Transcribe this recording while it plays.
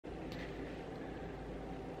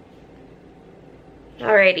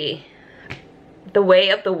Alrighty. The Way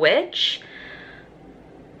of the Witch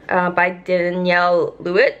by Danielle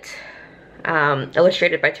Lewitt,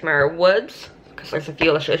 illustrated by Tamara Woods, because there's a few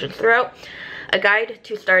illustrations throughout. A guide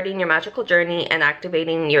to starting your magical journey and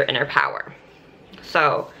activating your inner power.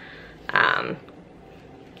 So,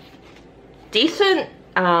 decent,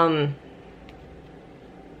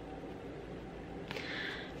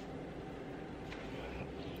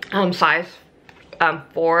 size,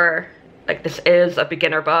 for, like, this is a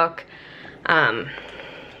beginner book.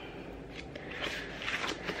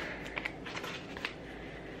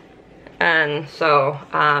 And so,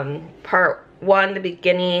 part 1, the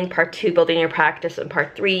beginning, part 2, building your practice, and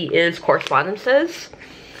part 3 is correspondences.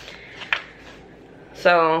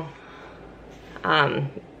 So,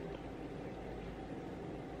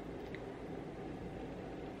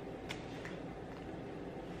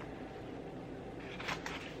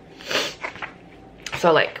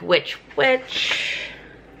 like, which,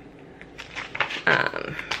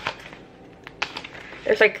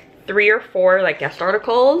 there's like 3 or 4 like guest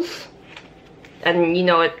articles, and you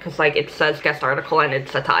know it because like it says guest article and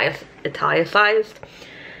it's italicized.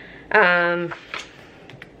 And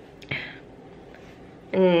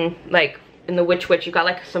like in the which you got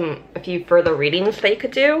like a few further readings that you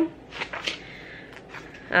could do.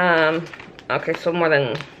 Okay, so more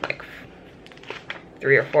than like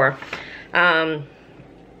 3 or 4.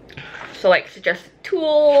 So like suggested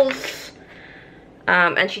tools,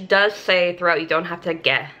 and she does say throughout you don't have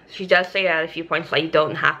to she does say at a few points like you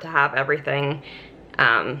don't have to have everything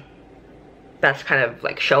that's kind of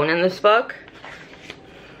like shown in this book,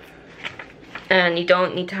 and you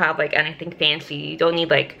don't need to have like anything fancy. You don't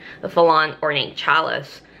need like the full-on ornate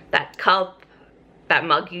chalice. That cup, that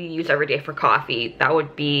mug you use every day for coffee, that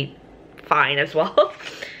would be fine as well.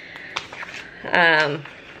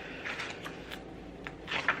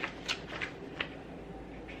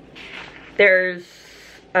 There's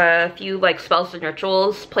a few like spells and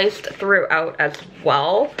rituals placed throughout as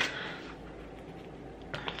well.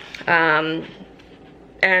 And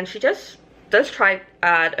she just does try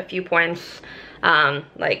at a few points,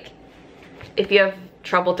 like if you have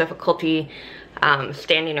difficulty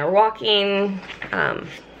standing or walking,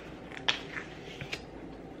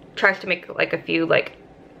 tries to make like a few like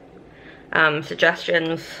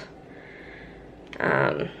suggestions.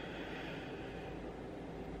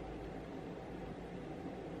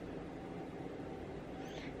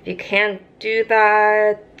 If you can't do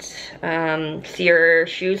that, see your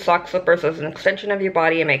shoes, socks, slippers as an extension of your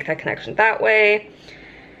body and make that connection that way.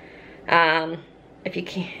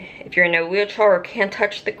 If you're in a wheelchair or can't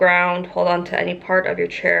touch the ground, hold on to any part of your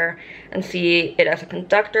chair and see it as a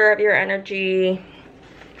conductor of your energy,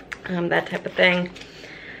 that type of thing.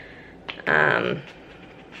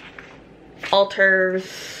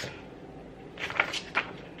 Altars,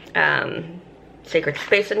 sacred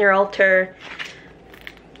space in your altar.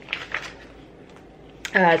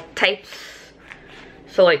 Types,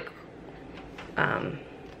 so like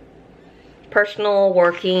personal,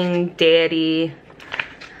 working, deity,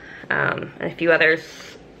 and a few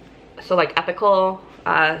others. So like ethical,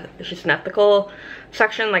 it's just an ethical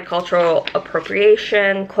section, like cultural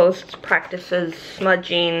appropriation, closed practices,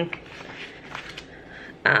 smudging,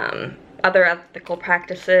 other ethical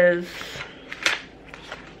practices.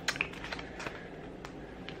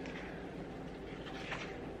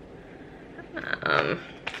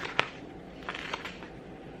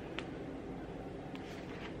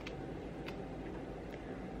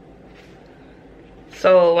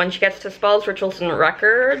 So when she gets to spells, rituals, and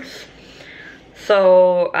records,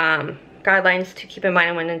 so guidelines to keep in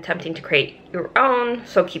mind when attempting to create your own.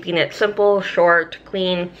 So keeping it simple, short,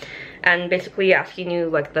 clean, and basically asking you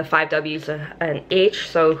like the 5 W's and H.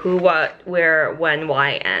 So who, what, where, when,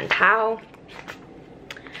 why, and how.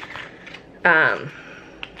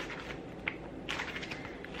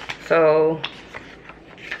 So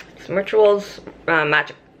some rituals,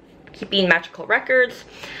 keeping magical records.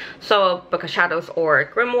 So Book of Shadows or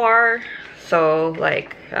Grimoire. So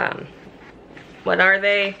like, what are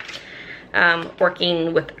they?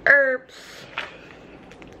 Working with herbs,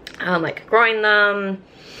 like growing them,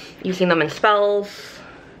 using them in spells.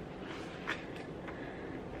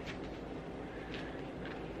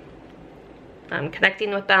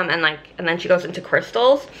 Connecting with them, and then she goes into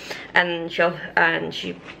crystals, and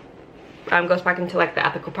she goes back into like the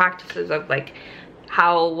ethical practices of like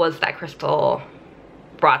how was that crystal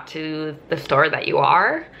brought to the store that you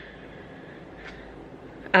are,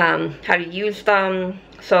 how to use them,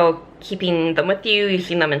 so keeping them with you,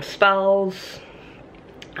 using them in spells,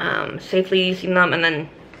 safely using them, and then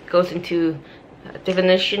goes into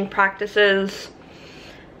divination practices,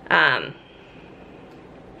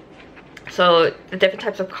 So the different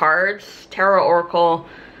types of cards: Tarot, Oracle,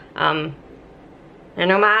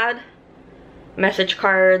 Nomad, message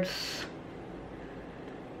cards,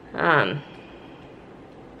 and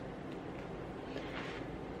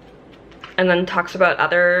then talks about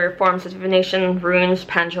other forms of divination: runes,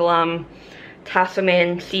 pendulum,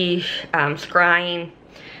 tassomancy, scrying,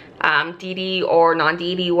 deity or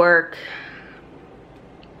non-deity work,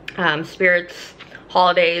 spirits,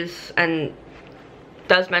 holidays, and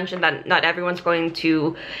does mention that not everyone's going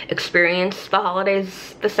to experience the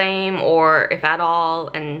holidays the same, or if at all,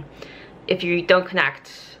 and if you don't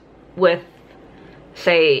connect with,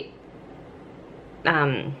 say,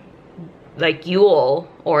 like Yule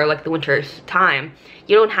or like the winter's time,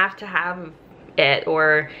 you don't have to have it,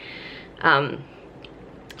 or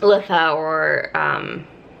Litha or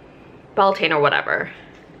Beltane or whatever,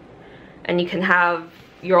 and you can have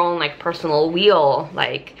your own like personal wheel.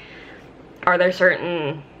 Like, are there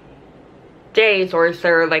certain days, or is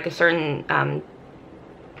there like a certain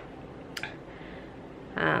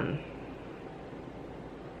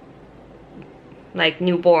like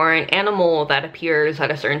newborn animal that appears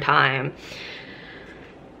at a certain time?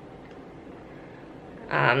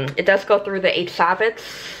 It does go through the 8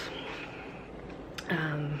 Sabbats.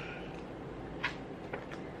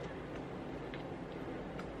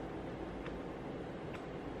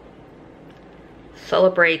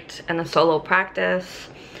 Celebrate and a solo practice.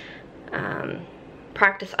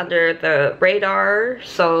 Practice under the radar,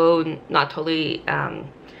 so not totally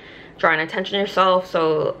drawing attention to yourself,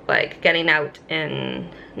 so like getting out in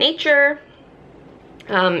nature,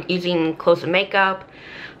 using clothes and makeup,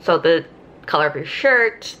 so the color of your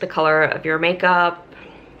shirt, the color of your makeup,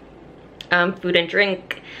 food and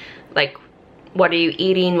drink, like what are you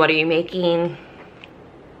eating, what are you making,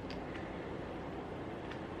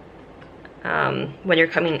 when you're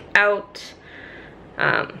coming out,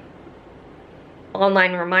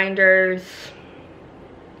 online reminders,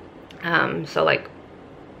 so like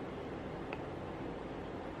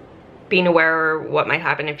being aware what might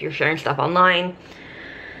happen if you're sharing stuff online.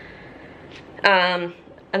 And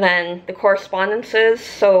then the correspondences,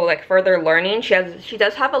 so like further learning. She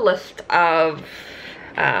does have a list of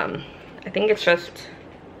I think it's just,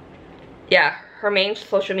 yeah, her main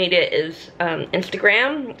social media is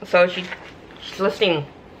Instagram, so she's listing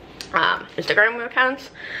Instagram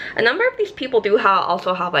accounts. A number of these people do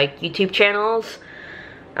also have like YouTube channels,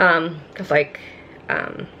 because like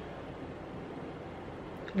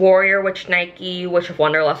Warrior Witch Nike, Witch of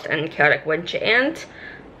Wonderlust, and Chaotic Witch Ant.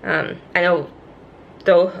 I know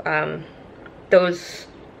those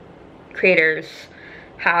creators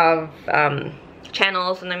have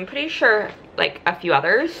channels, and I'm pretty sure like a few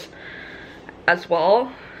others as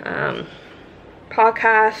well.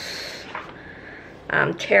 Podcasts,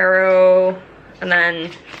 tarot, and then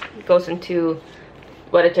it goes into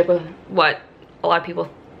what a lot of people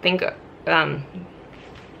think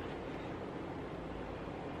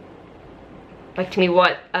like, to me,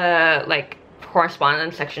 what like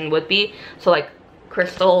correspondence section would be. So like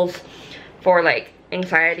crystals for like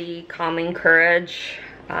anxiety, calming, courage,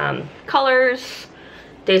 colors,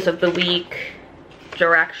 days of the week,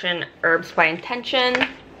 direction, herbs by intention,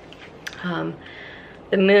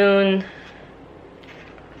 the moon,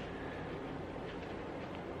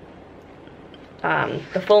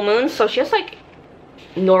 the full moon. So she has like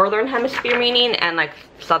northern hemisphere meaning and like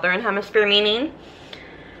southern hemisphere meaning.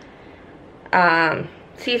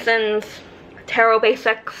 Seasons, tarot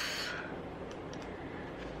basics,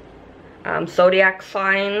 zodiac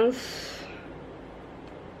signs,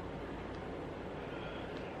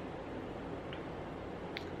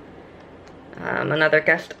 another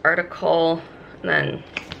guest article, and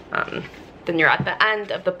then you're at the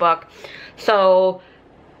end of the book. So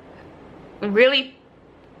really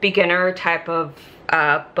beginner type of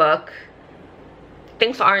book.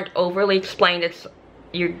 Things aren't overly explained. It's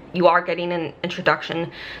you are getting an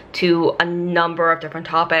introduction to a number of different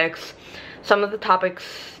topics. Some of the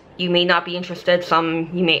topics you may not be interested, some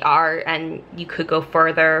you may are, and you could go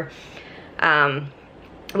further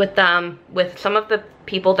with them. With some of the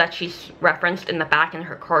people that she's referenced in the back in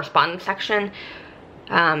her correspondence section,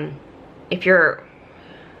 if you're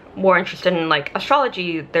more interested in like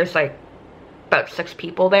astrology, there's like about 6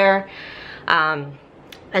 people there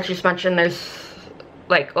that she's mentioned. There's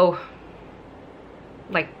like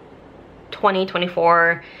like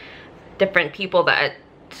 24 different people that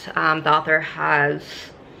the author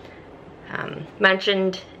has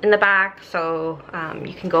mentioned in the back, so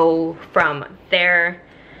you can go from there.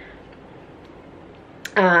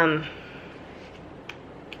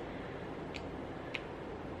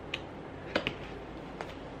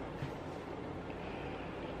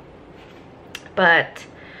 but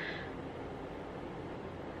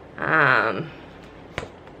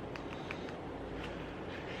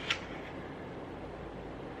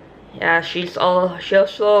yeah, she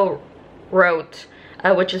also wrote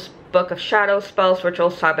a Witch's Book of Shadows, Spells,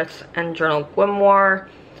 Rituals, Sabbaths, and Journal Grimoire,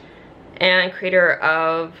 and creator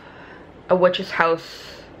of A Witch's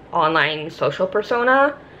House online social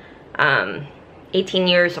persona, 18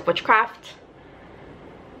 Years of Witchcraft.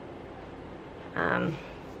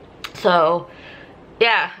 So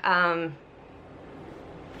yeah,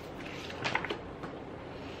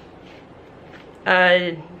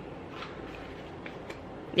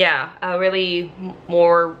 yeah, a really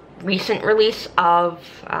more recent release of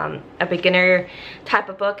a beginner type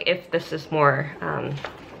of book, if this is more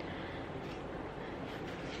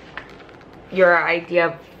your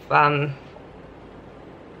idea of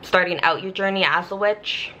starting out your journey as a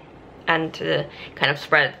witch, and to kind of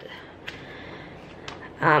spread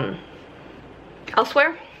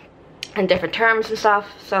elsewhere in different terms and stuff.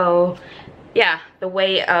 So yeah, The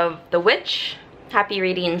Way of the Witch. Happy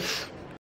readings.